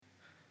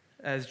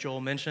As Joel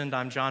mentioned,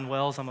 I'm John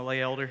Wells. I'm a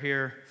lay elder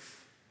here.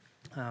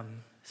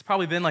 It's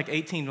probably been like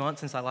 18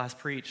 months since I last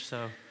preached,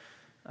 so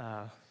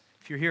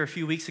if you're here a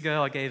few weeks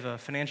ago, I gave a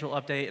financial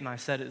update, and I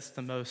said it's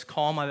the most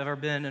calm I've ever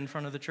been in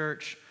front of the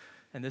church,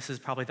 and this is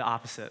probably the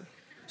opposite.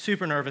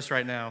 Super nervous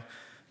right now.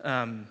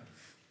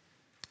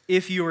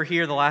 If you were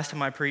here the last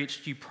time I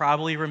preached, you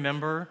probably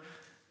remember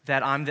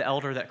that I'm the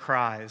elder that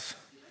cries,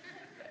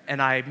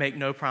 and I make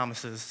no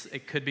promises.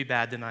 It could be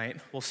bad tonight.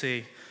 We'll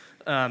see.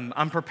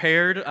 I'm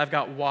prepared. I've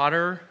got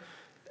water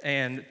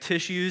and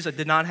tissues. I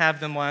did not have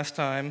them last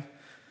time.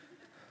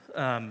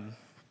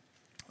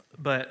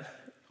 But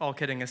all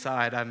kidding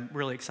aside, I'm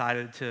really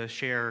excited to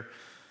share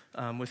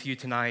with you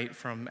tonight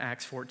from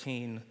Acts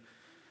 14.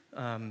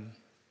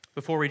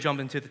 Before we jump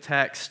into the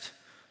text,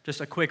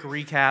 just a quick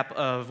recap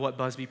of what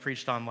Busby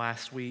preached on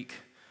last week.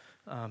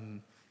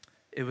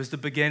 It was the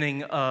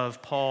beginning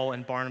of Paul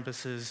and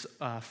Barnabas'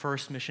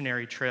 first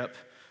missionary trip,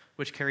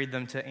 which carried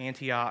them to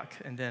Antioch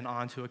and then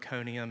on to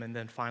Iconium and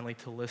then finally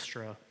to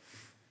Lystra.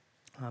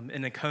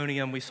 In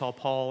Iconium, we saw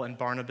Paul and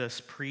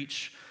Barnabas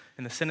preach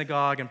in the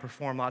synagogue and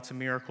perform lots of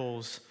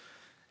miracles,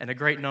 and a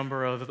great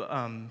number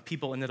of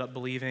people ended up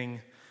believing.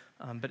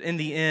 But in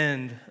the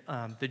end,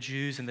 the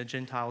Jews and the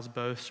Gentiles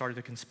both started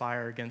to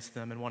conspire against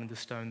them and wanted to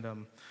stone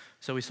them.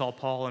 So we saw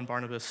Paul and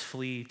Barnabas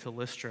flee to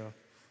Lystra.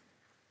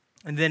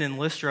 And then in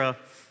Lystra,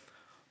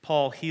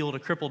 Paul healed a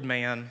crippled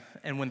man,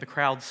 and when the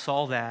crowd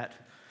saw that,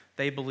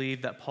 they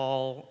believed that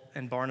Paul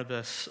and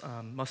Barnabas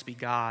must be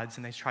gods,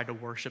 and they tried to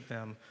worship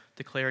them,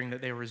 declaring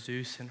that they were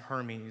Zeus and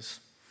Hermes.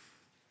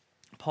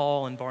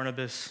 Paul and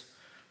Barnabas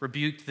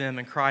rebuked them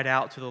and cried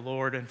out to the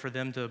Lord and for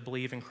them to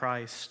believe in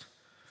Christ.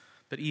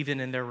 But even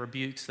in their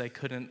rebukes, they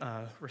couldn't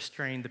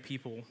restrain the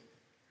people.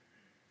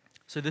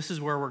 So this is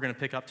where we're going to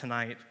pick up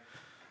tonight,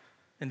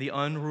 in the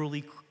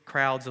unruly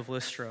crowds of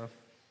Lystra.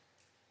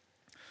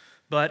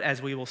 But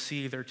as we will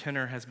see, their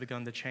tenor has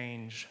begun to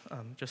change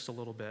just a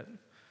little bit.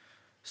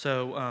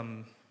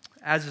 So,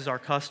 as is our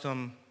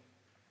custom,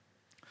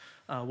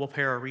 we'll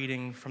pair a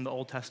reading from the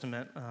Old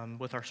Testament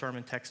with our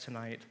sermon text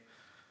tonight.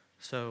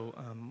 So,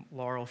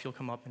 Laurel, if you'll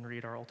come up and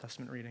read our Old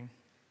Testament reading.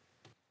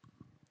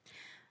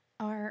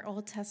 Our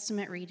Old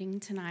Testament reading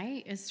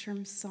tonight is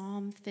from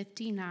Psalm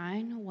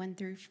 59, 1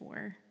 through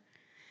 4.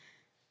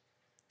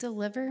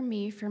 Deliver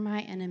me from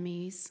my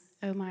enemies,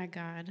 O my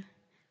God.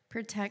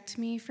 Protect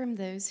me from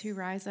those who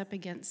rise up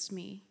against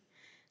me.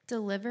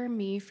 Deliver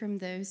me from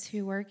those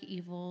who work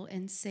evil,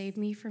 and save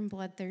me from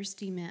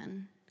bloodthirsty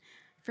men.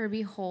 For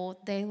behold,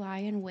 they lie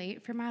in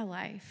wait for my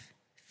life.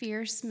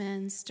 Fierce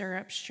men stir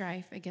up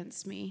strife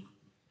against me.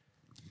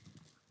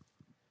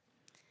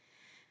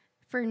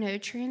 For no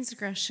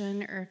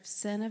transgression or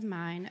sin of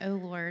mine, O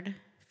Lord,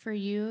 for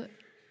you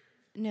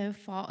no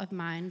fault of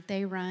mine,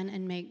 they run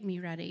and make me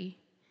ready.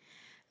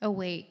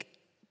 Awake,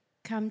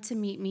 come to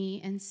meet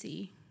me and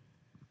see.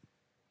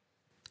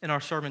 In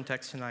our sermon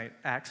text tonight,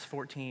 Acts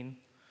 14,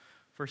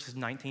 verses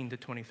 19 to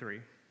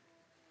 23.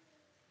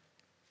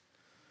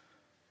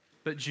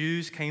 But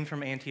Jews came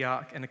from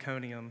Antioch and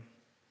Iconium,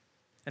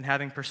 and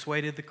having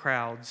persuaded the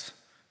crowds,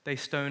 they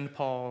stoned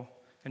Paul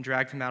and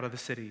dragged him out of the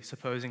city,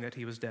 supposing that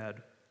he was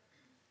dead.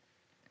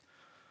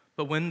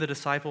 But when the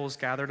disciples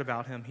gathered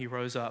about him, he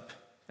rose up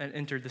and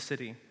entered the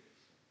city.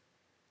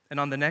 And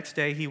on the next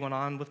day he went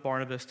on with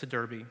Barnabas to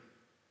Derbe.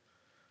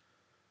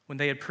 When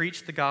they had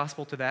preached the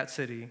gospel to that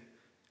city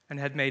and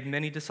had made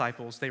many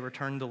disciples, they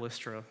returned to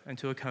Lystra and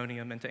to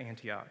Iconium and to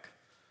Antioch,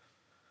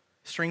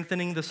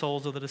 strengthening the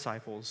souls of the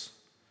disciples,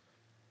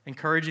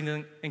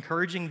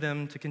 encouraging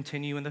them to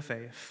continue in the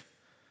faith,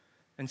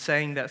 and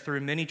saying that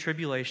through many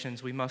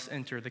tribulations we must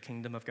enter the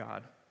kingdom of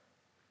God.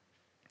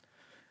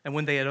 And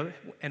when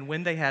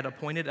they had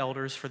appointed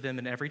elders for them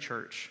in every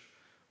church,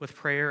 with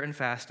prayer and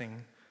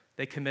fasting,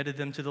 they committed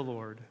them to the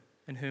Lord,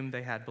 in whom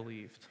they had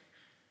believed.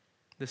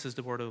 This is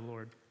the word of the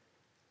Lord.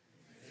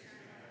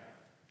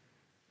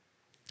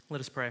 Let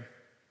us pray.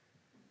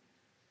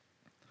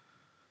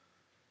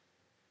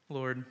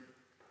 Lord,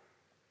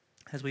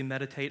 as we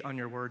meditate on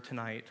your word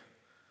tonight,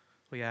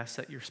 we ask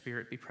that your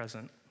Spirit be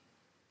present.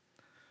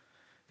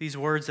 These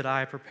words that I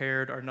have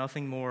prepared are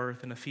nothing more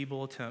than a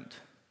feeble attempt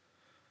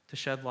to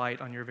shed light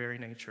on your very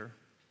nature.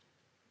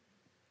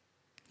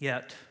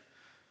 Yet,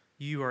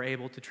 you are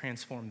able to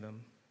transform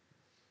them.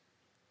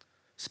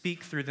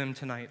 Speak through them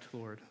tonight,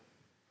 Lord.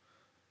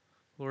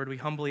 Lord, we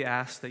humbly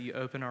ask that you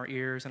open our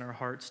ears and our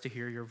hearts to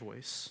hear your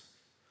voice.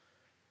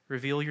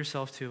 Reveal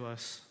yourself to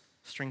us,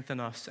 strengthen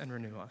us, and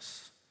renew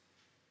us.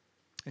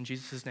 In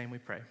Jesus' name we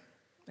pray.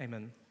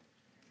 Amen.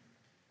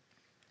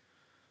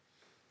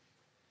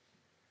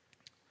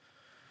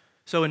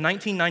 So in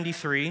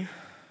 1993,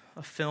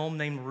 a film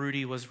named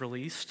Rudy was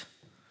released.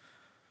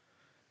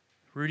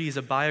 Rudy is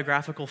a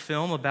biographical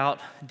film about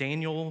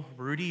Daniel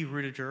Rudy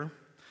Ruettiger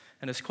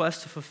and his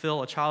quest to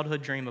fulfill a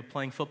childhood dream of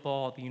playing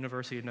football at the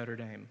University of Notre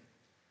Dame.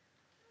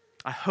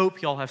 I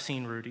hope y'all have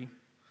seen Rudy.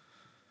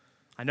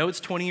 I know it's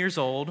 20 years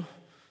old, and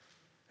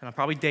I'm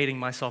probably dating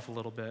myself a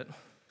little bit,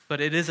 but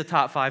it is a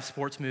top 5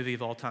 sports movie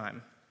of all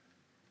time.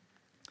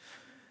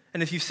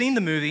 And if you've seen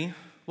the movie,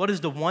 What is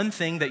the one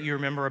thing that you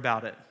remember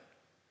about it?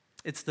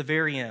 It's the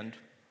very end.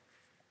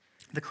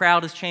 The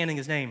crowd is chanting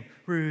his name,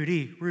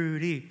 Rudy,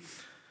 Rudy.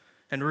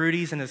 And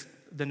Rudy's in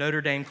the Notre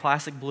Dame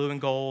classic blue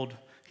and gold.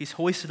 He's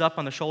hoisted up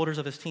on the shoulders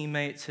of his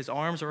teammates. His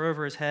arms are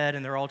over his head,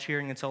 and they're all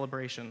cheering in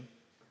celebration.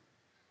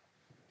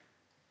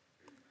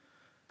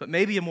 But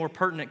maybe a more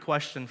pertinent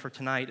question for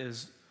tonight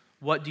is,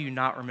 what do you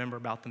not remember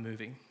about the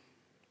movie?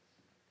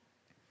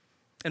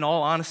 In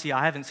all honesty,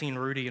 I haven't seen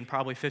Rudy in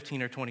probably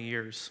 15 or 20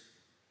 years.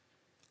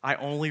 I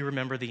only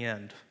remember the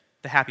end,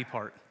 the happy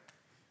part.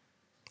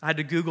 I had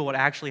to Google what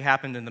actually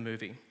happened in the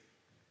movie.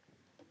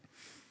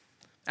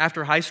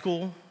 After high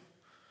school,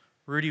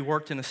 Rudy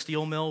worked in a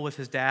steel mill with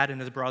his dad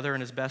and his brother and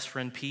his best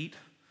friend Pete,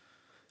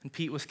 and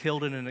Pete was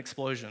killed in an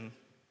explosion.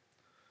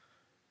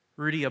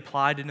 Rudy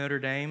applied to Notre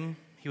Dame.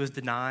 He was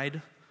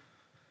denied.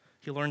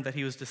 He learned that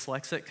he was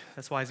dyslexic.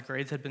 That's why his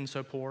grades had been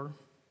so poor.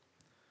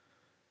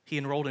 He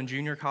enrolled in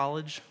junior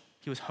college.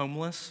 He was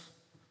homeless.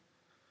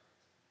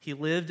 He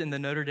lived in the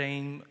Notre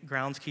Dame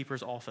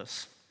groundskeeper's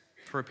office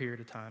for a period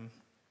of time.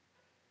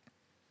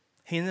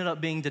 He ended up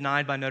being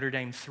denied by Notre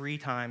Dame 3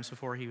 times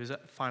before he was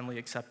finally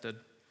accepted.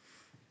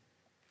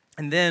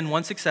 And then,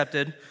 once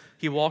accepted,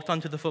 he walked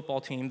onto the football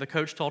team. The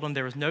coach told him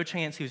there was no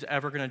chance he was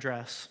ever going to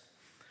dress.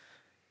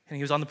 And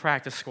he was on the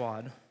practice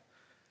squad.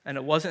 And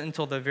it wasn't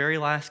until the very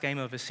last game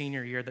of his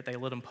senior year that they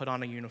let him put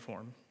on a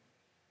uniform.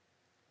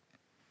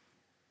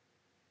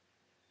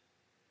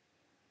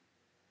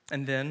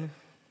 And then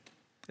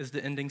is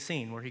the ending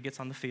scene where he gets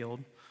on the field,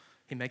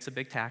 he makes a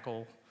big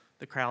tackle,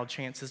 the crowd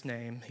chants his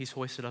name, he's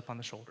hoisted up on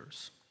the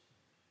shoulders.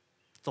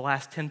 It's the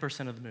last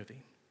 10% of the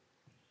movie.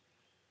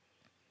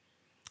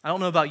 I don't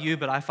know about you,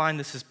 but I find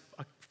this is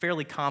a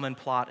fairly common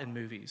plot in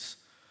movies.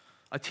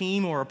 A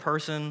team or a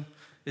person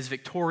is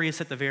victorious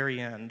at the very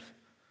end,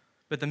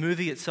 but the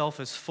movie itself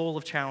is full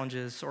of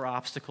challenges or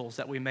obstacles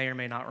that we may or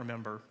may not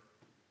remember.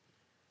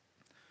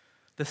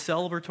 The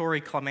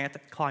celebratory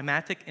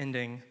climactic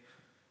ending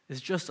is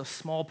just a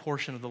small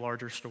portion of the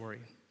larger story.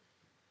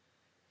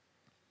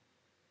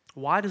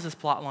 Why does this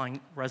plot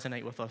line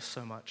resonate with us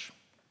so much?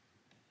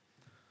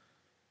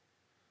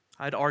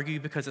 I'd argue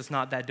because it's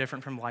not that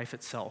different from life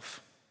itself.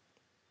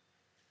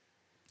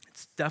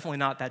 It's definitely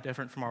not that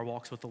different from our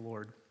walks with the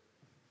Lord.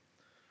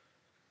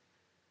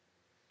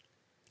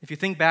 If you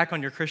think back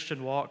on your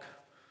Christian walk,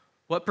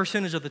 what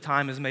percentage of the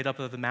time is made up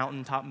of the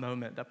mountaintop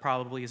moment that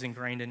probably is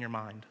ingrained in your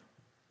mind?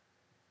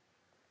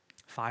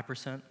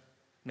 5%?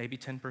 Maybe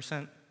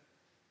 10%?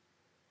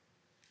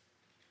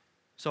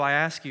 So I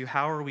ask you,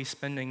 how are we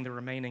spending the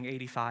remaining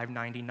 85,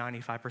 90,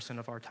 95%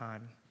 of our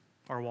time,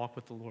 our walk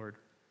with the Lord?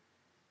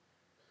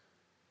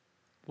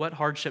 What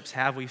hardships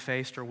have we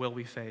faced or will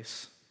we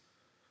face?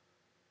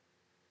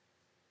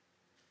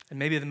 And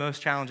maybe the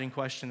most challenging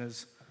question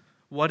is,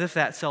 what if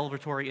that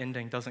celebratory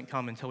ending doesn't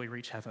come until we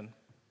reach heaven?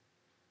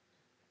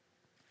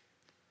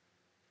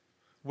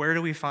 Where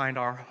do we find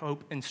our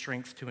hope and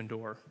strength to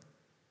endure?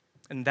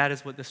 And that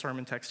is what the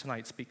sermon text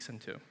tonight speaks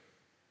into.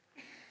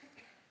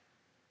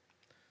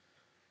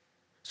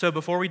 So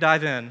before we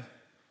dive in,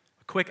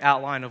 a quick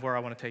outline of where I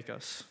want to take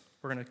us.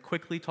 We're going to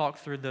quickly talk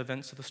through the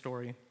events of the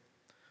story,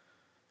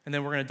 and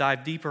then we're going to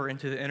dive deeper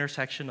into the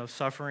intersection of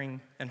suffering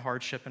and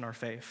hardship in our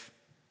faith.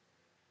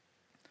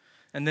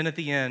 And then at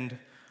the end,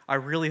 I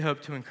really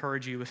hope to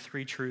encourage you with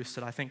 3 truths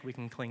that I think we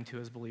can cling to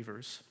as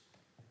believers.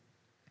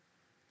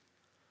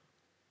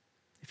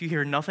 If you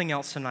hear nothing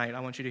else tonight,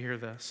 I want you to hear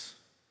this.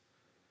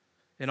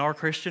 In our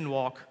Christian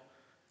walk,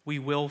 we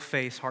will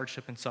face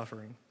hardship and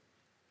suffering.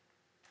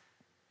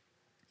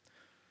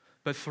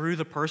 But through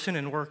the person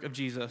and work of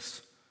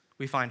Jesus,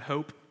 we find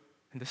hope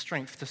and the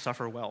strength to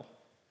suffer well.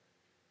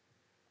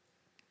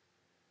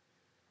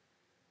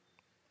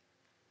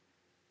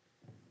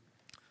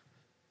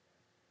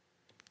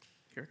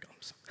 Here it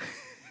comes.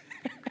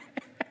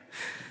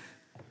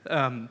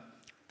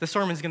 The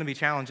sermon is going to be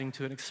challenging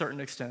to a certain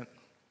extent.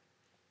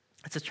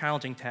 It's a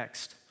challenging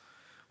text.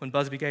 When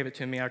Busby gave it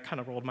to me, I kind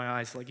of rolled my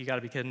eyes like, you got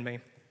to be kidding me.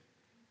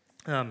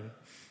 But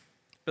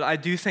I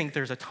do think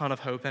there's a ton of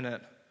hope in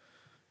it.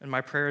 And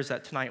my prayer is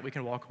that tonight we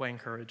can walk away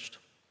encouraged.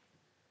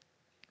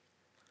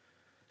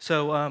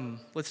 So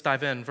let's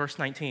dive in. Verse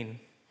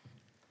 19.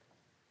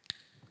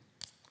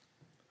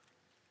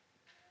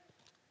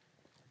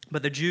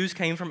 But the Jews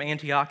came from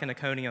Antioch and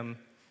Iconium,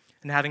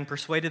 and having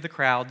persuaded the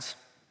crowds,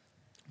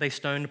 they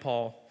stoned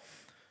Paul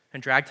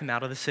and dragged him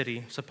out of the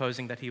city,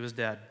 supposing that he was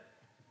dead.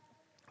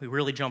 We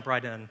really jump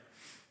right in.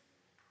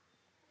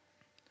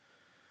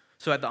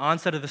 So at the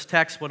onset of this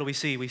text, what do we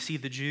see? We see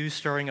the Jews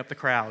stirring up the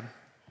crowd.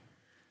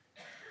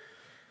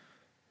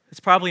 It's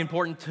probably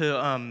important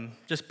to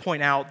just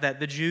point out that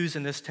the Jews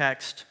in this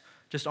text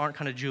just aren't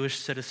kind of Jewish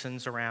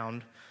citizens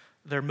around.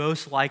 They're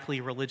most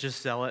likely religious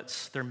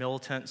zealots. They're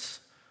militants,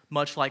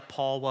 much like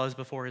Paul was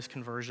before his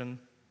conversion.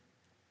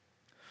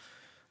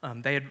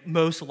 They had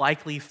most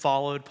likely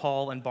followed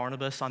Paul and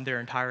Barnabas on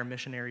their entire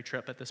missionary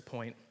trip at this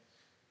point.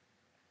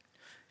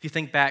 If you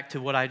think back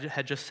to what I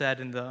had just said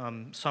in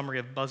the summary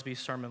of Busby's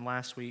sermon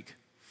last week,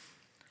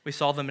 we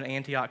saw them in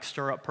Antioch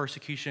stir up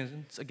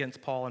persecutions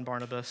against Paul and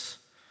Barnabas.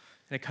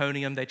 In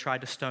Iconium, they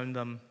tried to stone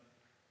them.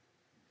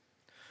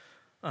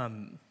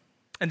 And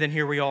then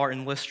here we are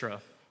in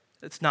Lystra.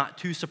 It's not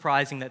too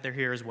surprising that they're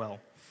here as well.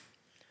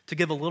 To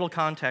give a little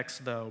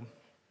context, though,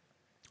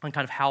 on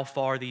kind of how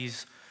far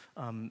these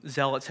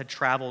zealots had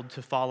traveled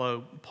to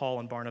follow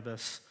Paul and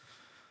Barnabas,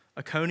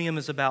 Iconium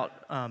is about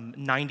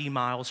 90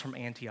 miles from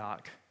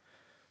Antioch.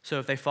 So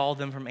if they followed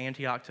them from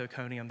Antioch to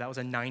Iconium, that was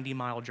a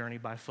 90-mile journey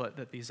by foot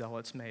that these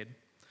zealots made.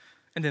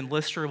 And then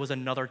Lystra was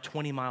another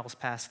 20 miles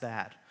past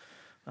that.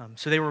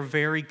 So they were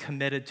very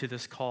committed to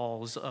this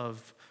cause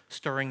of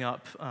stirring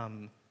up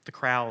the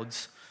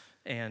crowds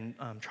and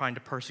trying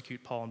to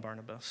persecute Paul and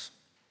Barnabas.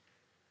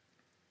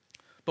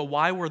 But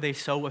why were they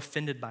so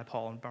offended by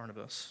Paul and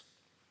Barnabas?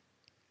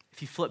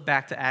 If you flip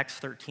back to Acts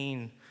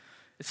 13,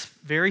 it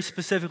very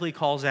specifically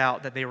calls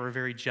out that they were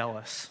very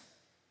jealous.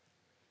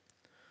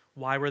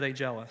 Why were they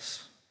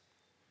jealous?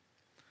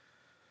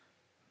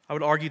 I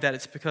would argue that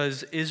it's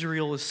because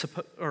Israel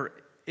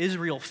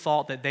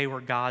thought that they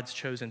were God's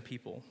chosen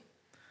people,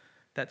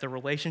 that the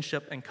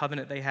relationship and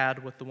covenant they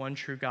had with the one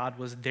true God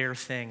was their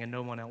thing and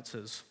no one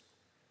else's.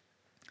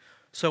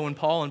 So when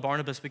Paul and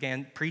Barnabas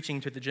began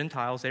preaching to the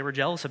Gentiles, they were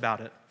jealous about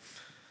it.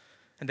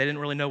 And they didn't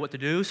really know what to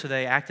do, so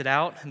they acted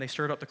out and they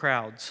stirred up the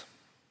crowds.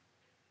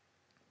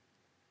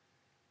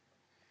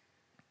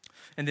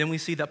 And then we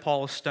see that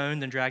Paul is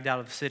stoned and dragged out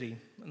of the city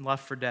and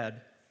left for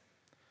dead.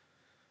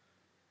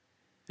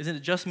 Isn't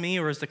it just me,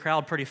 or is the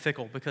crowd pretty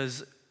fickle?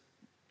 Because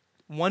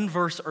one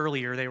verse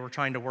earlier, they were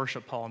trying to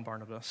worship Paul and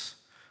Barnabas.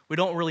 We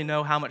don't really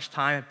know how much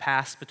time had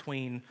passed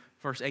between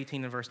verse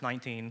 18 and verse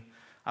 19.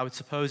 I would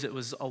suppose it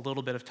was a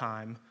little bit of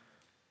time.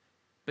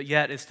 But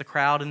yet, it's the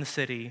crowd in the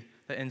city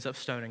that ends up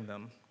stoning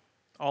them.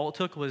 All it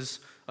took was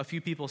a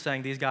few people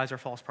saying, these guys are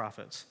false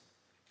prophets.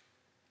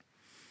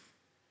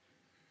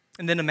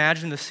 And then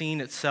imagine the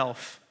scene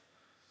itself.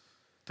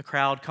 The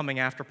crowd coming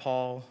after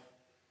Paul,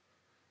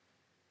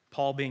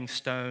 Paul being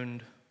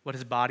stoned, what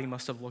his body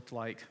must have looked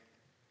like.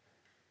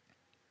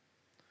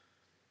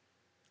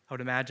 I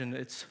would imagine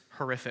it's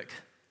horrific.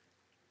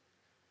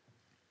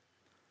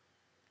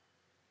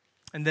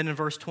 And then in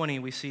verse 20,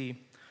 we see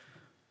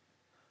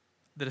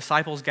the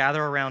disciples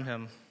gather around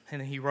him,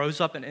 and he rose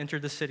up and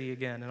entered the city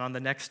again. And on the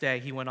next day,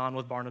 he went on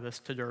with Barnabas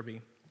to Derbe.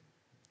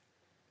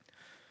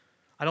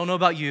 I don't know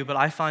about you, but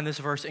I find this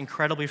verse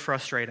incredibly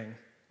frustrating.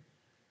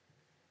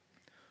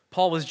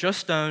 Paul was just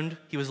stoned.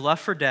 He was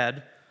left for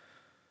dead.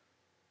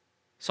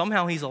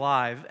 Somehow he's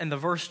alive, and the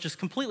verse just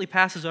completely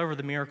passes over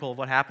the miracle of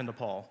what happened to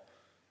Paul.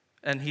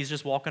 And he's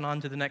just walking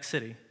on to the next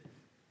city.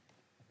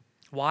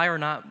 Why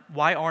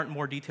aren't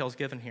more details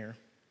given here?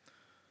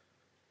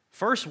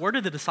 First, where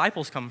did the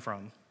disciples come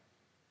from?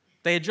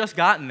 They had just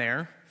gotten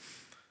there.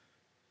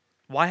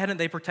 Why hadn't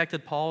they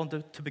protected Paul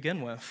to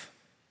begin with?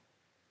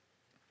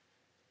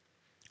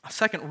 A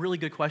second really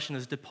good question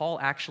is, did Paul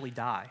actually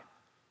die?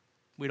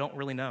 We don't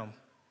really know.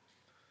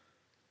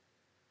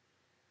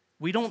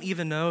 We don't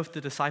even know if the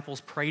disciples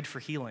prayed for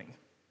healing.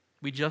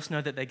 We just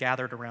know that they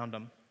gathered around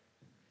him.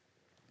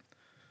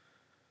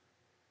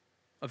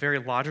 A very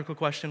logical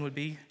question would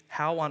be,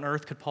 how on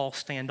earth could Paul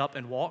stand up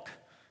and walk?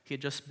 He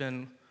had just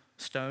been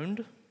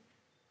stoned.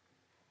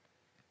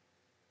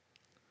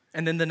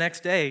 And then the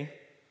next day,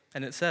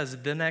 and it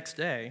says the next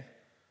day,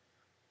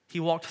 he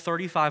walked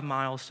 35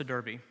 miles to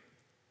Derbe.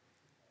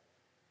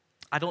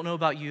 I don't know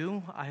about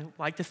you. I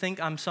like to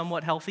think I'm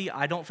somewhat healthy.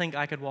 I don't think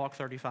I could walk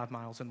 35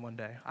 miles in one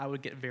day. I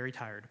would get very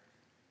tired.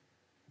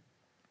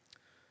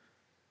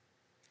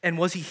 And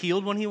was he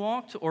healed when he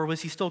walked, or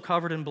was he still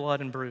covered in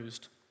blood and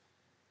bruised?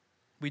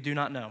 We do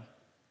not know.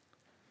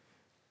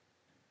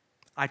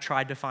 I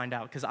tried to find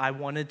out because I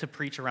wanted to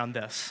preach around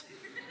this.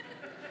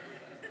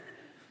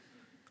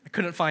 I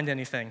couldn't find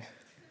anything.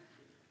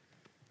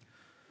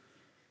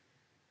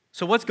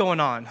 So what's going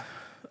on?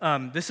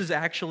 This is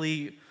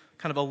actually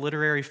kind of a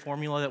literary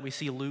formula that we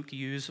see Luke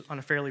use on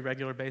a fairly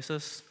regular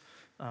basis.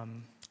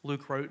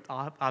 Luke wrote,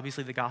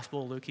 obviously, the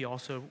Gospel of Luke. He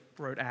also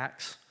wrote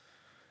Acts.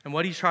 And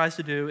what he tries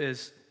to do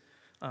is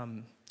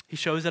he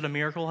shows that a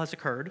miracle has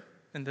occurred.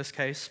 In this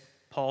case,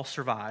 Paul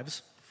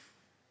survives.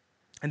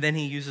 And then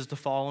he uses the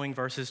following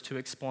verses to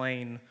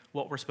explain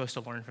what we're supposed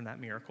to learn from that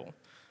miracle.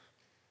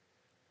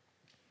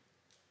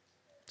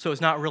 So it's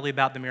not really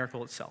about the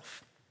miracle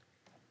itself.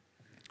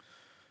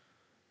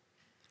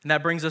 And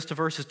that brings us to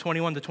verses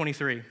 21 to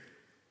 23.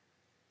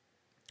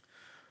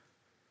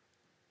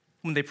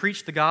 When they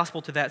preached the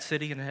gospel to that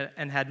city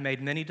and had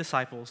made many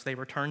disciples, they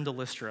returned to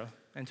Lystra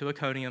and to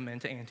Iconium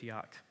and to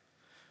Antioch,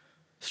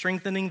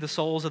 strengthening the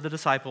souls of the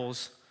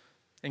disciples,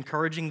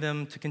 encouraging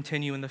them to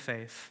continue in the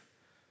faith,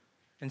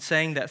 and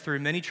saying that through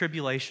many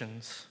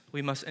tribulations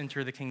we must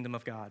enter the kingdom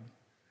of God.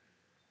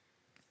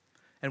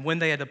 And when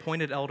they had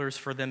appointed elders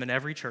for them in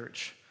every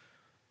church,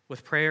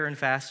 with prayer and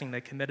fasting they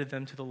committed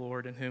them to the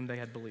Lord in whom they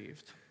had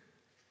believed.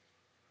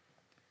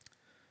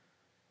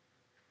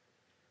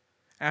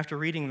 After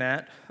reading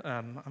that,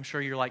 I'm sure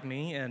you're like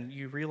me, and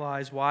you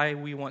realize why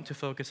we want to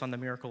focus on the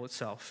miracle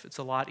itself. It's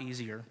a lot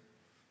easier.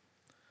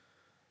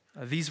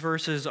 These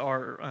verses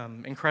are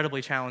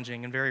incredibly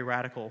challenging and very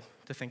radical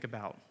to think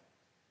about.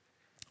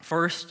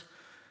 First,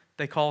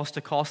 they call us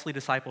to costly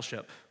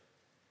discipleship.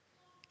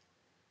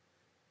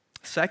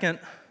 Second,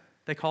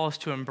 they call us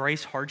to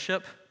embrace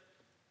hardship.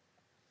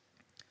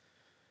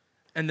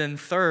 And then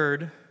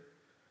third,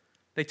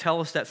 they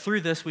tell us that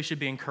through this we should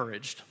be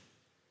encouraged.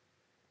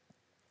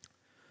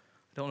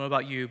 I don't know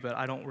about you, but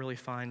I don't really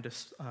find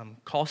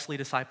costly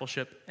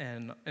discipleship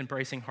and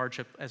embracing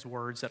hardship as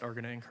words that are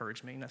going to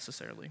encourage me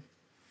necessarily.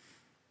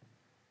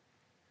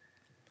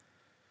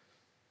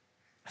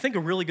 I think a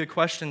really good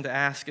question to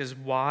ask is,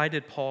 why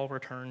did Paul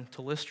return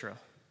to Lystra?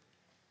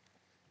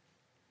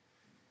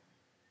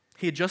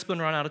 He had just been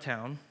run out of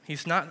town.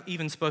 He's not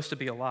even supposed to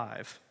be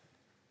alive.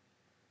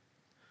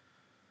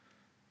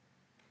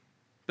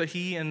 But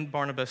he and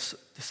Barnabas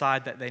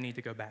decide that they need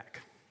to go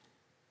back.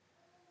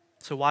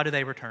 So why do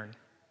they return?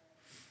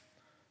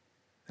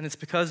 And it's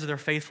because they're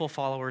faithful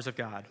followers of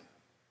God.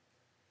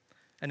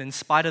 And in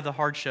spite of the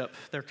hardship,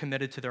 they're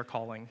committed to their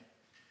calling.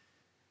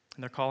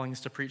 And their calling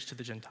is to preach to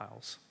the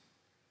Gentiles.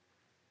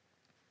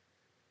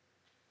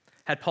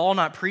 Had Paul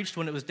not preached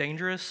when it was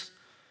dangerous,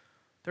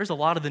 there's a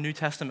lot of the New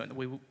Testament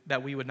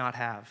that we would not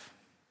have.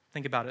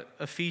 Think about it.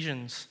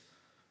 Ephesians,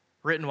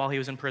 written while he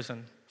was in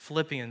prison.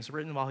 Philippians,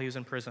 written while he was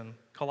in prison.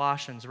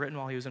 Colossians, written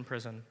while he was in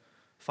prison.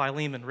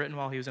 Philemon, written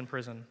while he was in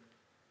prison.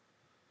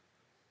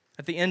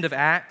 At the end of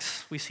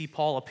Acts, we see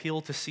Paul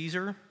appeal to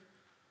Caesar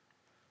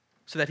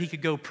so that he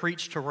could go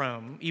preach to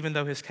Rome, even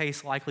though his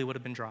case likely would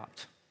have been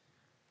dropped.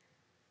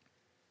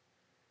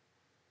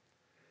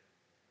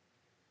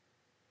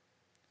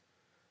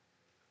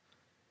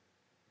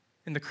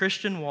 In the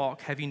Christian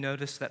walk, have you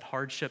noticed that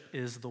hardship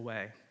is the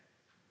way?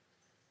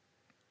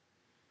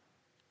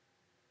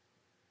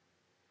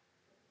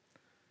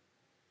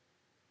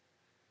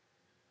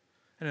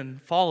 And in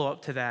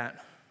follow-up to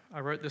that, I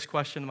wrote this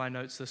question in my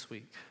notes this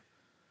week.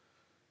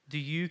 Do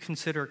you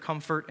consider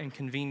comfort and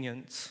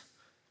convenience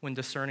when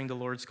discerning the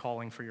Lord's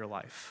calling for your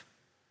life?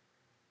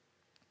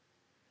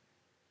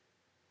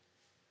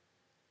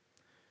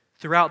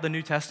 Throughout the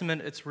New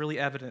Testament, it's really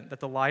evident that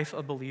the life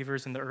of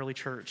believers in the early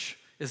church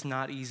is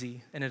not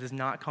easy, and it is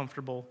not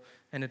comfortable,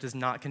 and it is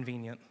not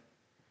convenient.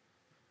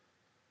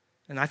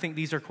 And I think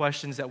these are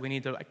questions that we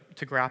need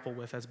to grapple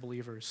with as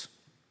believers.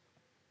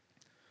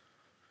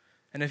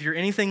 And if you're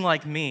anything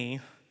like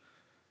me,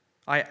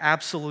 I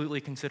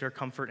absolutely consider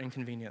comfort and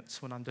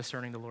convenience when I'm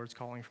discerning the Lord's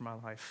calling for my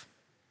life.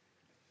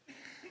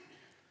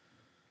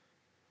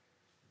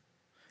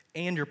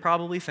 And you're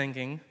probably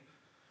thinking,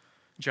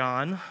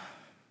 John,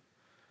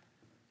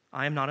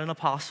 I am not an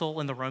apostle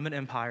in the Roman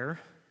Empire.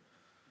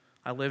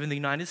 I live in the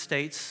United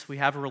States. We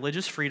have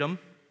religious freedom,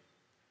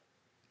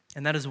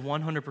 and that is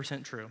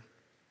 100% true.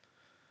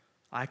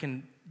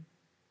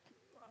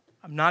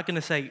 I'm not going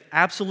to say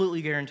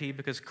absolutely guarantee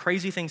because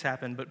crazy things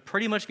happen, but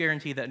pretty much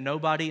guarantee that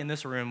nobody in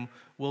this room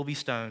will be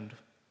stoned.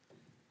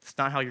 It's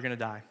not how you're going to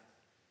die.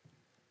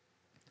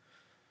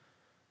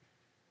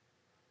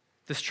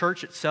 This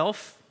church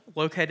itself,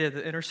 located at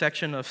the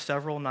intersection of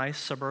several nice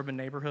suburban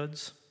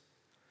neighborhoods,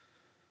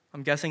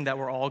 I'm guessing that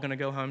we're all going to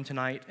go home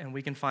tonight and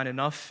we can find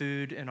enough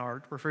food in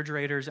our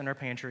refrigerators and our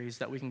pantries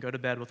that we can go to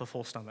bed with a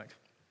full stomach.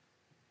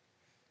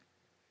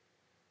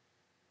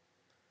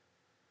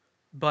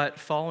 But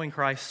following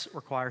Christ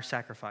requires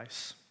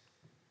sacrifice.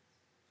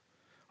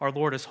 Our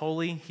Lord is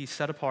holy, he's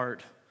set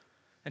apart,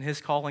 and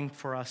his calling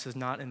for us is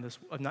not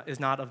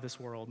of this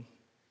world.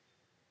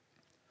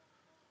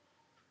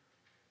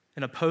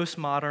 In a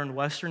postmodern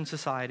Western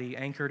society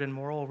anchored in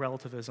moral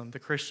relativism, the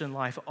Christian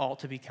life ought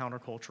to be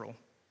countercultural.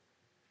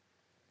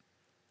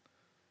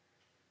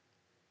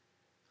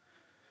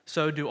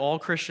 So, do all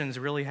Christians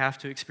really have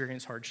to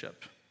experience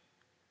hardship?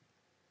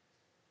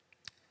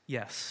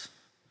 Yes.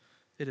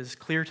 It is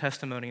clear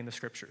testimony in the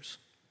Scriptures.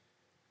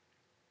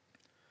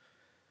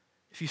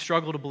 If you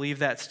struggle to believe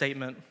that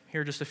statement,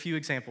 here are just a few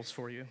examples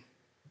for you.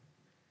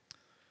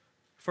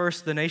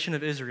 First, the nation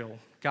of Israel,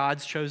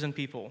 God's chosen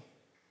people.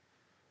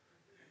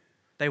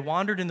 They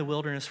wandered in the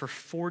wilderness for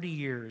 40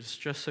 years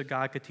just so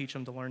God could teach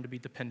them to learn to be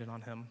dependent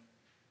on him.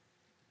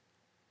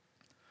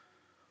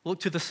 Look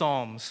to the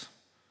Psalms.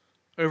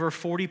 Over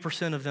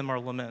 40% of them are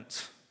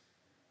laments.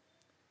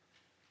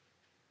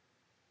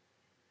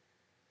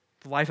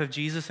 The life of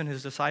Jesus and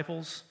his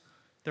disciples,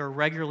 they're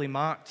regularly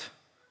mocked,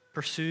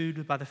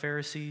 pursued by the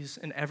Pharisees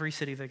in every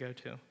city they go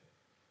to.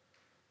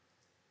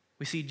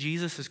 We see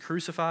Jesus is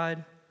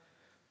crucified,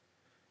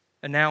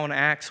 and now in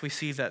Acts we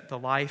see that the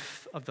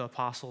life of the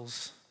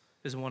apostles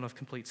is one of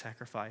complete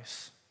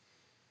sacrifice.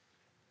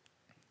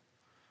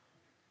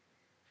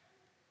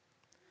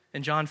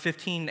 In John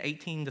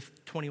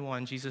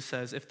 15:18-21, Jesus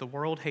says, "If the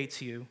world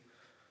hates you,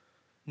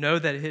 know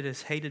that it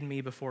has hated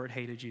me before it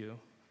hated you.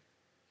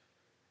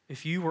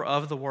 If you were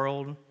of the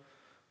world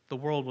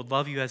would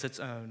love you as its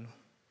own.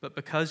 But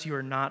because you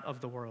are not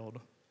of the world,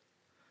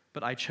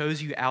 but I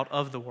chose you out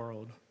of the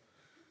world,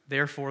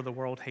 therefore the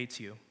world hates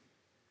you.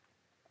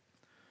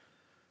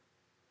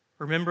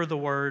 Remember the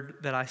word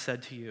that I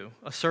said to you,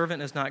 a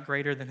servant is not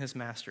greater than his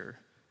master.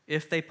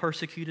 If they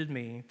persecuted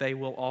me, they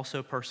will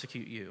also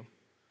persecute you.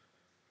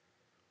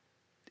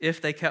 If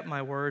they kept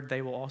my word,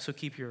 they will also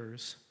keep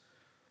yours.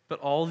 But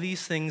all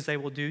these things they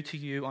will do to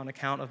you on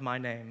account of my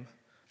name,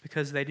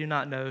 because they do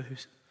not know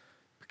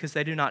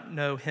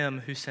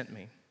him who sent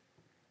me.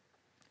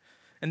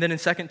 And then in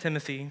 2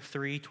 Timothy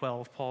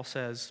 3:12, Paul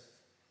says,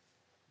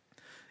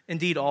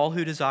 Indeed, all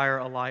who desire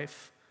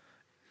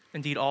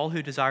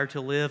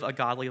to live a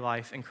godly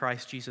life in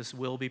Christ Jesus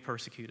will be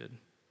persecuted.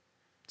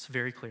 It's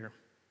very clear.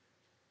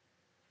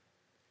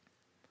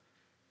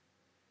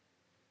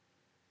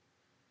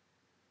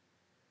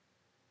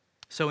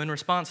 So in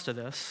response to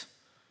this,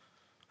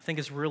 I think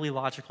it's really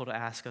logical to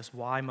ask us,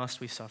 why must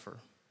we suffer?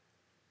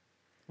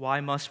 Why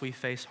must we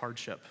face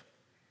hardship?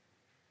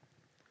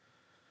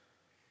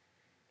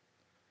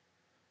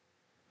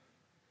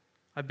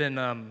 I've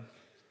been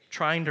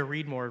trying to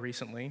read more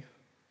recently,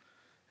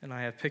 and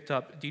I have picked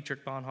up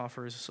Dietrich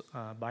Bonhoeffer's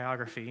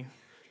biography.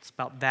 It's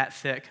about that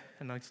thick,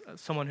 and like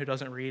someone who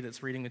doesn't read,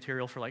 it's reading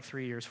material for like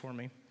 3 years for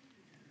me.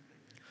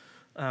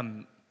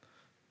 But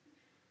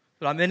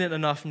I'm in it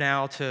enough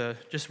now to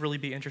just really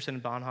be interested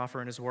in Bonhoeffer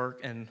and his work.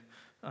 And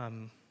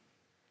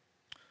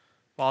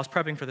while I was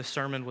prepping for this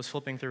sermon, was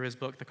flipping through his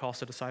book, The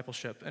Cost of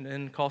Discipleship. And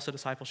in Cost of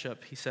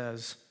Discipleship, he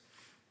says,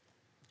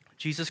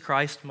 Jesus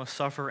Christ must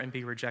suffer and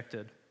be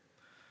rejected.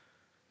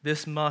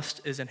 This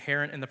must is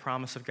inherent in the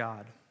promise of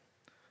God.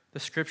 The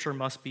scripture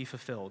must be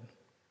fulfilled.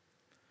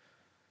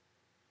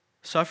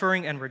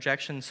 Suffering and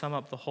rejection sum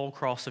up the whole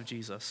cross of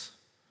Jesus.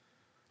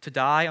 To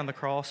die on the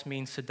cross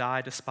means to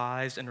die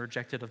despised and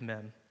rejected of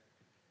men.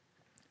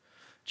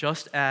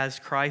 Just as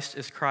Christ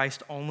is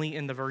Christ only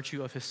in the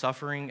virtue of his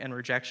suffering and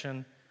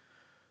rejection,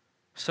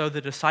 so the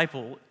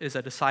disciple is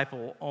a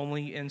disciple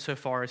only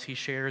insofar as he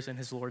shares in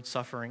his Lord's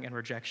suffering and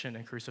rejection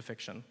and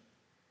crucifixion.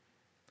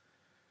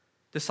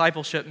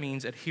 Discipleship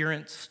means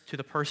adherence to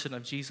the person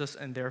of Jesus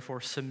and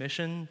therefore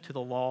submission to the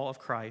law of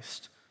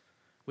Christ,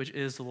 which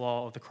is the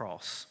law of the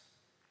cross.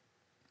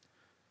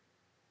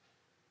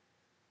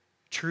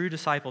 True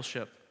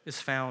discipleship is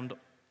found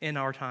in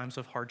our times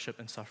of hardship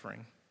and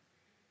suffering.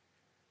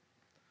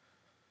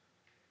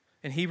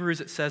 In Hebrews,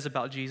 it says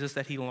about Jesus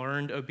that he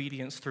learned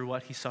obedience through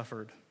what he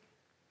suffered.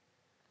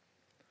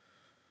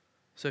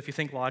 So if you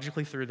think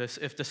logically through this,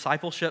 if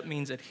discipleship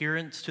means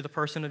adherence to the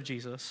person of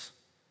Jesus,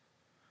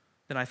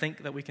 then I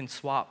think that we can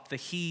swap the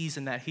he's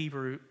in that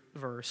Hebrew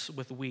verse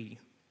with we.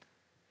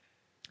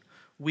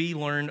 We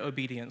learn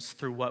obedience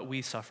through what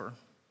we suffer.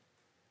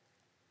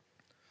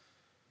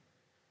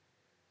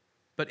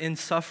 But in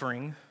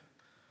suffering,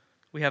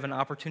 we have an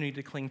opportunity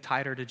to cling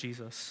tighter to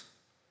Jesus,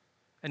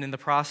 and in the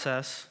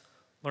process,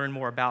 learn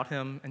more about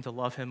him and to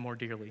love him more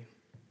dearly.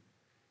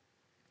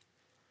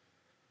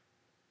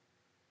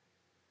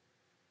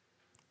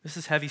 This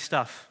is heavy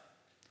stuff.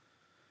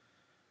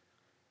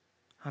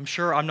 I'm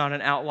sure I'm not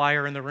an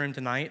outlier in the room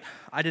tonight.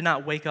 I did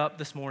not wake up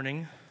this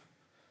morning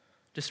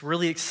just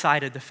really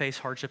excited to face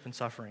hardship and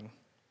suffering.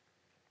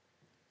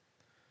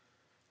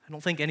 I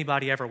don't think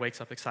anybody ever wakes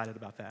up excited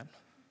about that.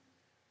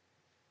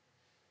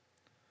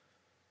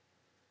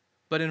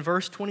 But in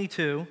verse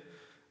 22,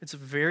 it's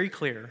very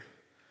clear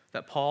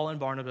that Paul and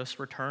Barnabas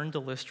returned to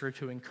Lystra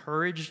to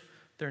encourage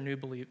the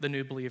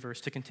new believers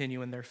to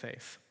continue in their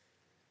faith.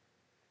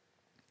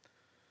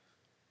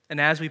 And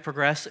as we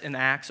progress in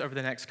Acts over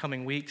the next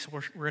coming weeks,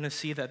 we're going to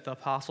see that the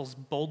apostles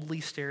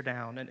boldly stare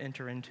down and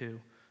enter into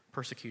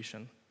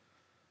persecution.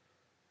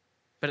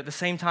 But at the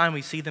same time,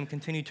 we see them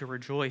continue to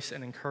rejoice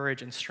and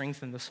encourage and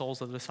strengthen the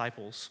souls of the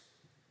disciples.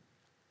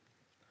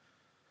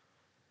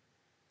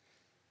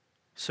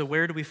 So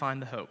where do we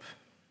find the hope?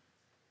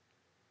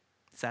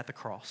 It's at the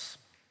cross.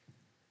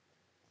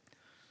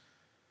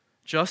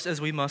 Just as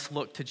we must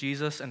look to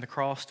Jesus and the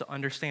cross to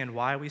understand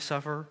why we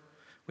suffer,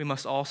 we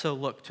must also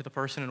look to the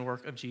person and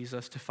work of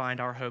Jesus to find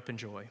our hope and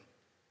joy.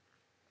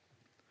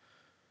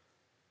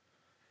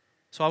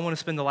 So I want to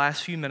spend the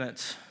last few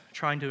minutes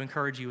trying to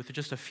encourage you with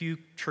just a few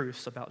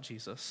truths about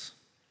Jesus.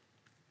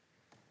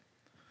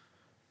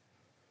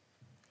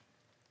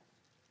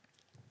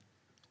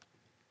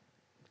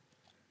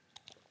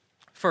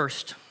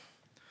 First,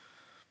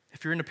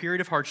 if you're in a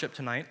period of hardship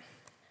tonight,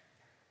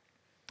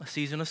 a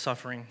season of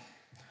suffering,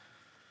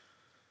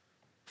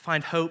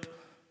 find hope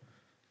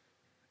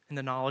in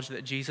the knowledge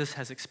that Jesus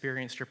has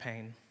experienced your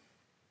pain.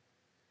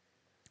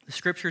 The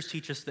scriptures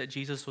teach us that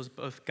Jesus was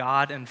both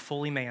God and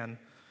fully man.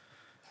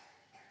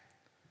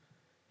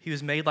 He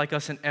was made like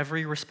us in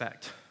every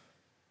respect.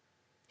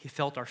 He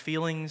felt our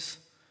feelings,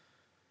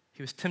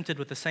 he was tempted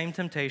with the same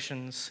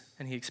temptations,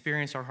 and he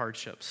experienced our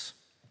hardships.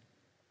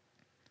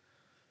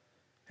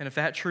 And if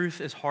that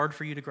truth is hard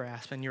for you to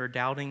grasp and you're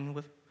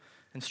doubting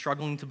and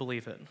struggling to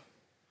believe it,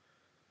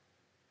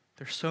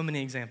 there's so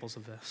many examples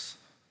of this.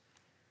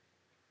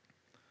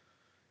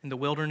 In the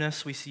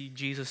wilderness, we see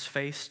Jesus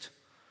faced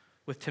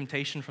with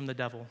temptation from the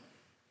devil.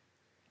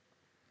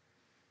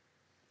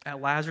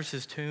 At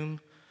Lazarus' tomb,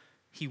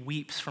 he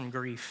weeps from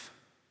grief.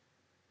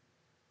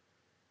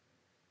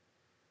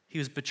 He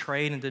was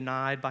betrayed and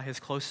denied by his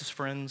closest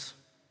friends.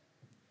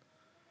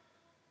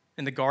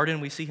 In the garden,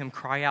 we see him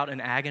cry out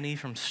in agony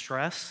from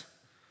stress,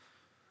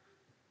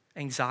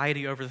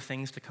 anxiety over the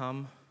things to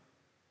come.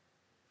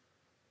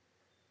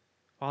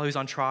 While he was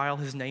on trial,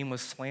 his name was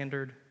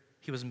slandered.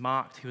 He was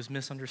mocked. He was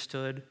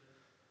misunderstood.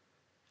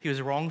 He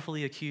was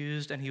wrongfully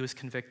accused, and he was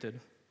convicted.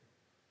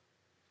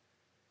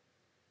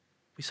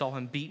 We saw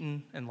him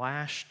beaten and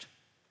lashed.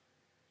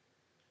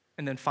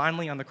 And then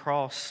finally on the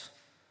cross,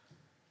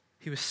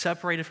 he was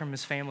separated from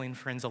his family and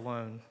friends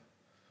alone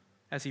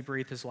as he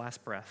breathed his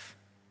last breath.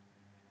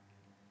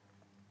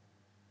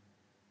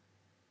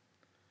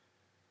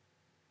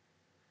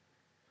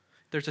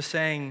 There's a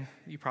saying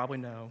you probably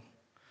know,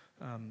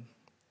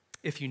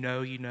 if you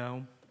know, you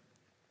know.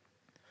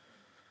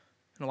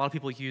 And a lot of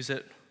people use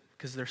it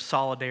because there's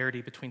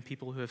solidarity between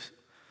people who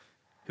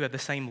have the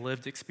same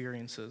lived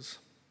experiences.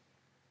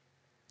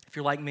 If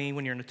you're like me,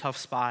 when you're in a tough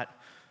spot,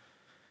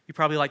 you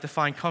probably like to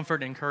find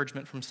comfort and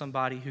encouragement from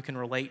somebody who can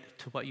relate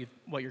to what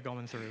you're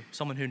going through,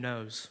 someone who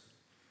knows.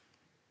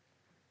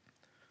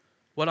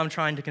 What I'm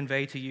trying to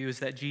convey to you is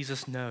that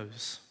Jesus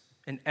knows.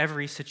 In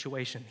every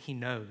situation, he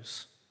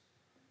knows.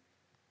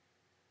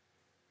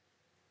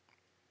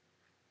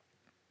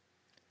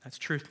 That's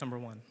truth number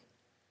one.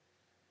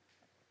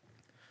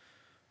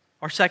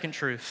 Our second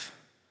truth,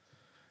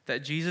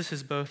 that Jesus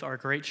is both our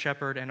great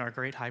shepherd and our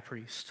great high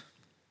priest.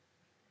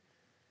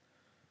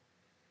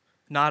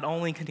 Not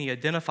only can he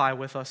identify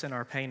with us in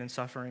our pain and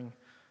suffering,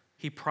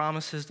 he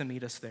promises to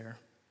meet us there.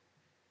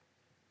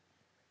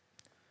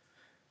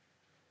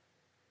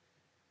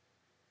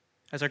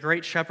 As our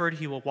great shepherd,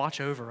 he will watch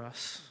over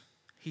us.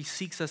 He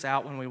seeks us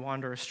out when we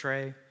wander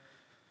astray.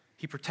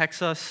 He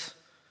protects us,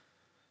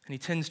 and he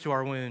tends to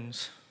our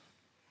wounds.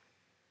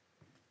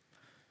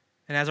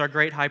 And as our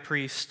great high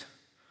priest,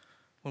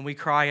 when we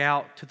cry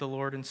out to the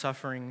Lord in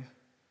suffering,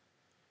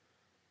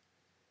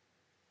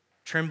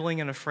 trembling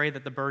and afraid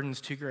that the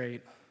burden's too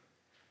great,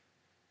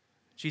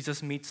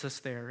 Jesus meets us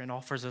there and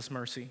offers us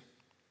mercy.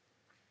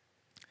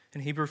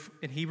 In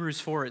Hebrews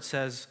 4, it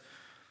says,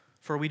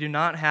 "For we do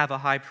not have a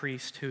high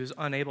priest who is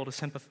unable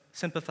to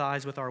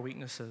sympathize with our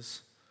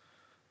weaknesses,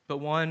 but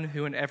one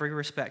who in every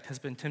respect has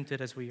been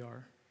tempted as we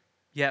are,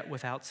 yet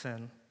without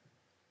sin.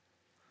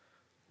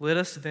 Let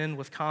us then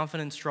with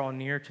confidence draw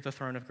near to the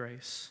throne of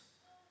grace,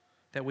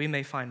 that we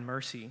may find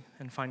mercy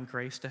and find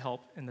grace to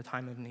help in the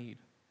time of need."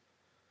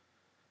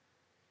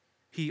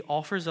 He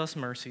offers us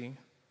mercy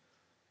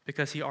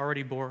because he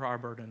already bore our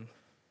burden.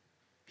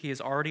 He has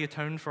already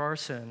atoned for our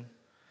sin,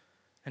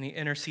 and he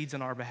intercedes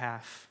on our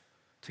behalf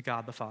to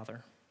God the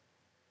Father.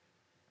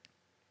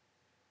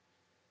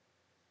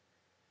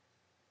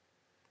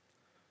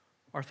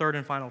 Our third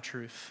and final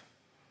truth.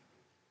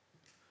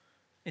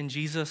 In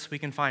Jesus, we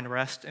can find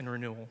rest and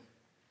renewal.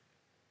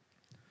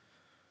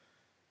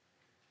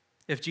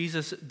 If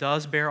Jesus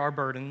does bear our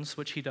burdens,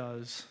 which he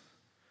does,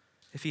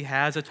 if he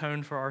has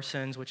atoned for our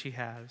sins, which he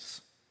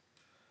has,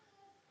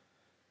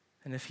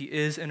 and if he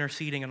is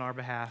interceding on our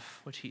behalf,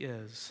 which he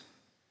is,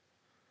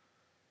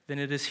 then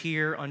it is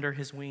here under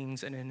his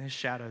wings and in his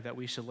shadow that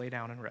we should lay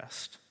down and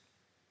rest.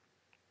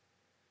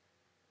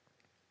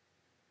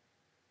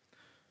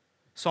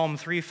 Psalm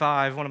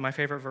 3:5, one of my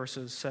favorite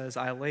verses, says,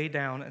 "I lay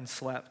down and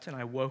slept, and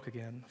I woke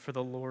again, for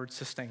the Lord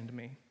sustained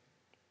me."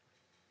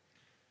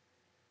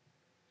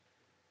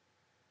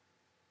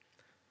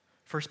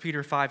 1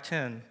 Peter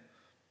 5:10,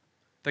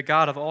 "The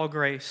God of all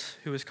grace,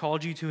 who has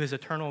called you to his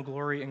eternal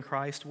glory in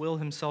Christ, will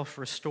himself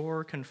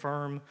restore,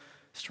 confirm,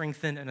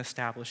 strengthen, and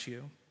establish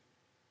you."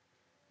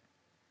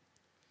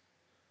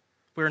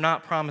 We are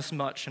not promised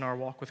much in our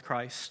walk with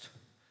Christ,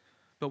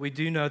 but we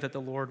do know that the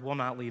Lord will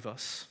not leave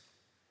us.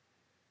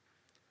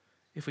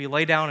 If we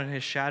lay down in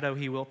his shadow,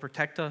 he will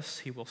protect us,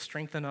 he will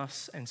strengthen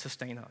us, and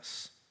sustain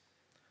us.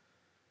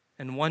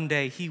 And one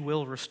day, he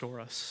will restore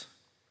us.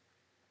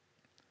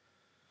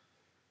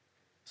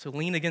 So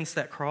lean against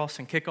that cross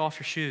and kick off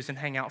your shoes and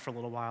hang out for a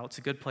little while. It's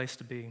a good place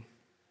to be.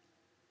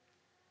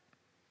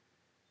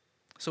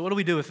 So what do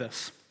we do with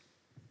this?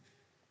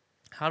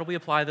 How do we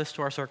apply this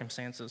to our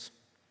circumstances?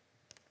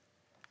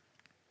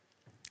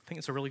 I think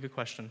it's a really good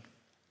question.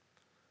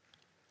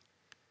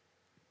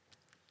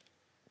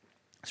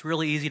 It's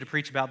really easy to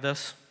preach about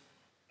this.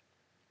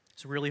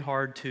 It's really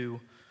hard to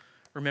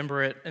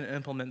remember it and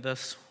implement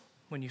this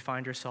when you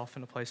find yourself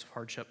in a place of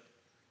hardship.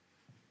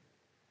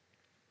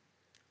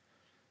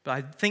 But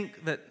I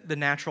think that the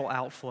natural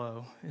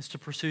outflow is to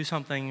pursue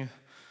something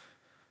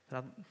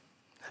that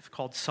I have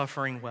called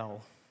suffering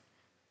well.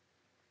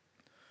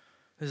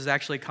 This is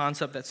actually a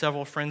concept that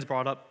several friends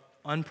brought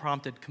up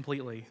unprompted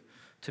completely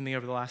to me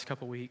over the last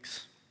couple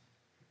weeks.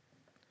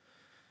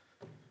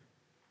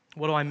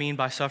 What do I mean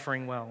by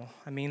suffering well?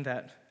 I mean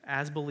that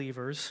as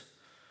believers,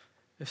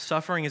 if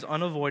suffering is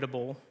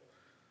unavoidable,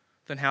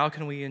 then how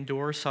can we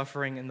endure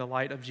suffering in the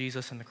light of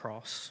Jesus and the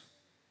cross?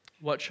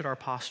 What should our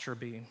posture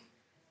be?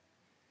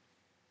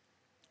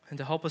 And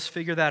to help us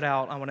figure that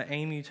out, I want to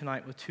aim you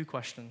tonight with two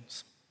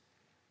questions.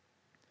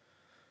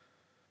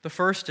 The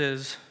first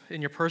is,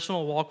 in your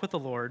personal walk with the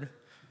Lord,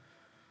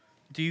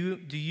 do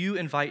you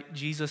invite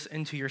Jesus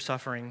into your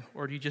suffering,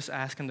 or do you just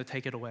ask him to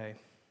take it away?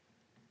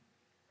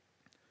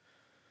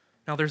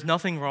 Now, there's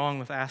nothing wrong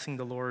with asking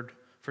the Lord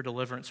for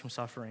deliverance from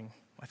suffering.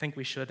 I think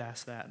we should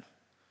ask that.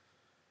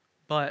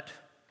 But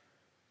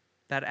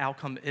that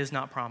outcome is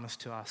not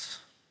promised to us.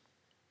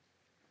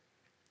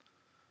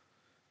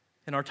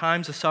 In our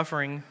times of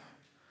suffering,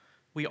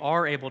 we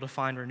are able to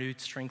find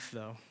renewed strength,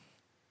 though,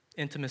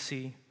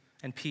 intimacy,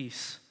 and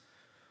peace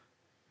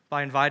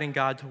by inviting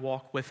God to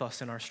walk with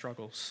us in our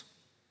struggles.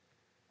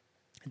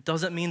 It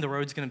doesn't mean the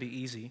road's going to be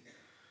easy,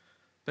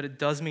 but it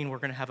does mean we're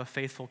going to have a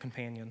faithful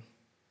companion,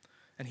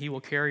 and he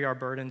will carry our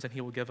burdens and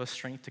he will give us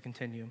strength to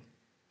continue.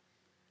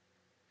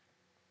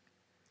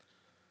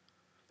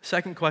 The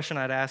second question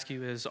I'd ask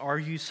you is, are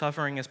you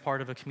suffering as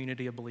part of a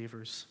community of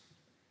believers?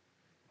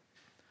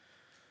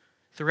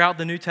 Throughout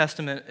the New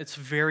Testament, it's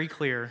very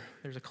clear,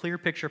 there's a clear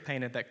picture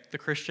painted that the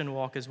Christian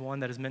walk is one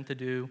that is meant to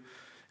do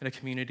in a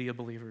community of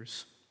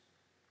believers.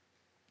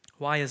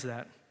 Why is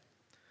that?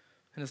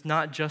 And it's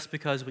not just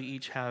because we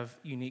each have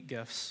unique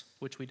gifts,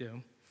 which we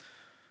do.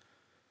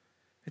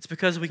 It's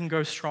because we can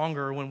grow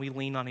stronger when we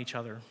lean on each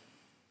other.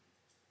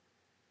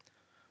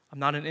 I'm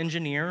not an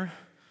engineer,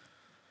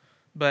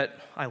 but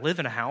I live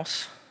in a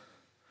house.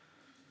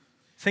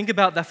 Think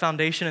about the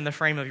foundation and the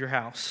frame of your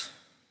house.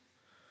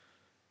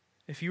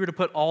 If you were to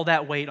put all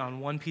that weight on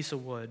one piece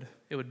of wood,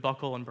 it would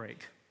buckle and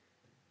break.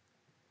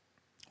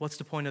 What's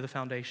the point of the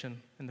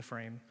foundation and the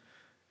frame?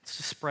 It's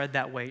to spread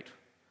that weight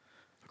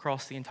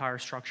across the entire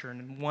structure.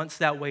 And once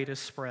that weight is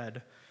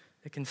spread,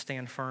 it can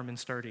stand firm and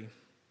sturdy.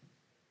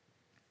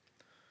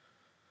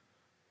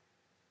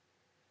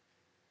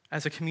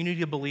 As a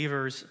community of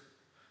believers,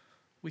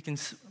 we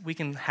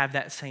can have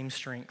that same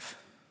strength.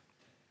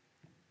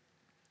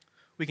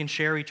 We can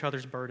share each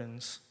other's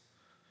burdens.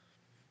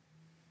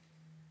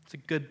 It's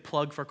a good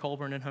plug for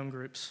Colburn and home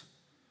groups.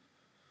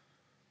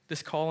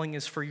 This calling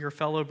is for your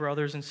fellow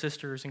brothers and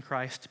sisters in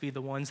Christ to be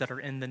the ones that are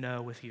in the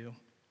know with you.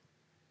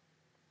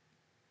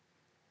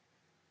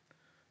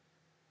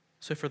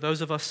 So for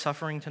those of us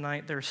suffering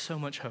tonight, there's so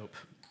much hope.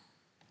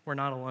 We're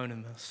not alone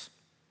in this.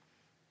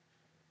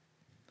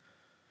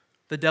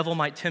 The devil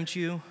might tempt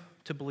you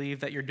to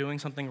believe that you're doing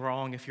something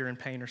wrong if you're in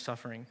pain or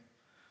suffering.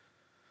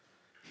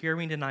 Hear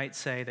me tonight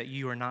say that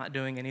you are not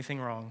doing anything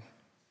wrong.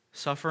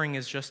 Suffering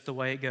is just the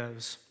way it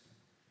goes.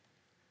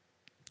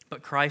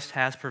 But Christ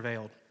has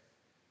prevailed.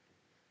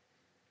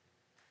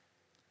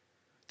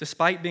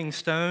 Despite being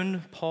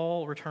stoned,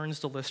 Paul returns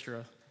to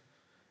Lystra.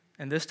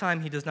 And this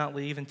time he does not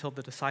leave until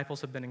the disciples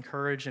have been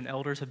encouraged and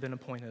elders have been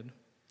appointed.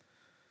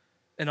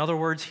 In other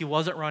words, he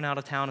wasn't run out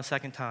of town a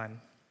second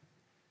time.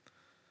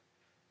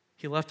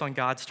 He left on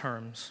God's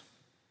terms.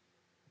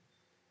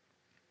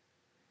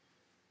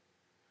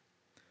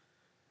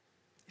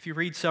 If you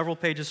read several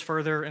pages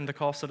further in The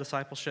Cost of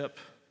Discipleship,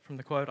 from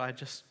the quote I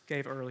just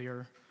gave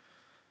earlier,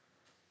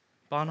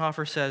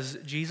 Bonhoeffer says,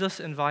 Jesus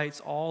invites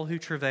all who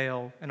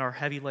travail and are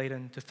heavy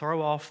laden to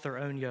throw off their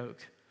own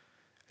yoke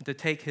and to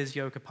take his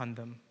yoke upon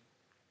them.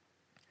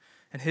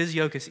 And his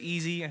yoke is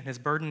easy and his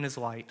burden is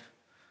light.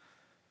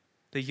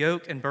 The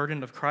yoke and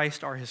burden of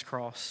Christ are his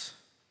cross.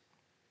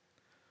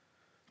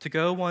 To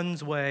go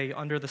one's way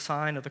under the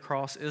sign of the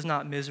cross is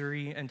not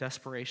misery and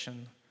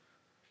desperation,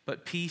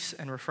 but peace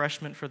and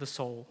refreshment for the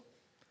soul.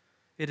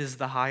 It is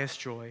the highest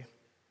joy.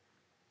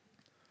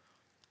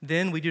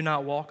 Then we do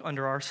not walk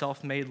under our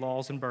self-made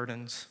laws and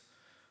burdens,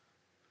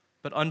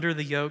 but under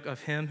the yoke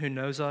of him who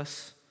knows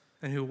us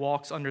and who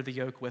walks under the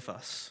yoke with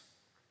us.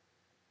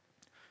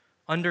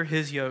 Under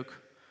his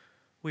yoke,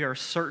 we are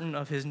certain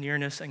of his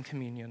nearness and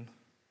communion.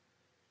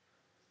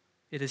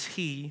 It is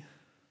he,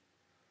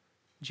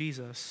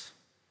 Jesus,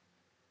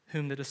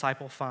 whom the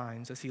disciple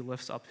finds as he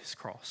lifts up his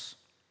cross.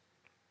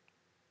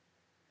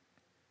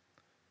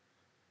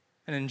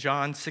 And in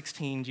John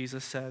 16,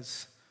 Jesus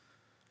says,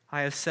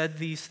 I have said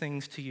these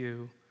things to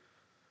you,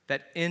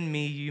 that in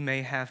me you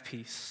may have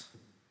peace.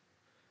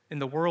 In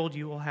the world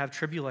you will have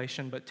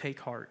tribulation, but take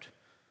heart.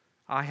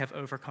 I have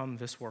overcome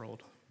this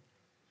world.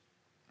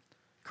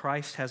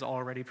 Christ has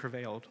already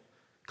prevailed.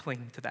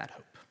 Cling to that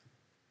hope.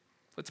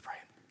 Let's pray.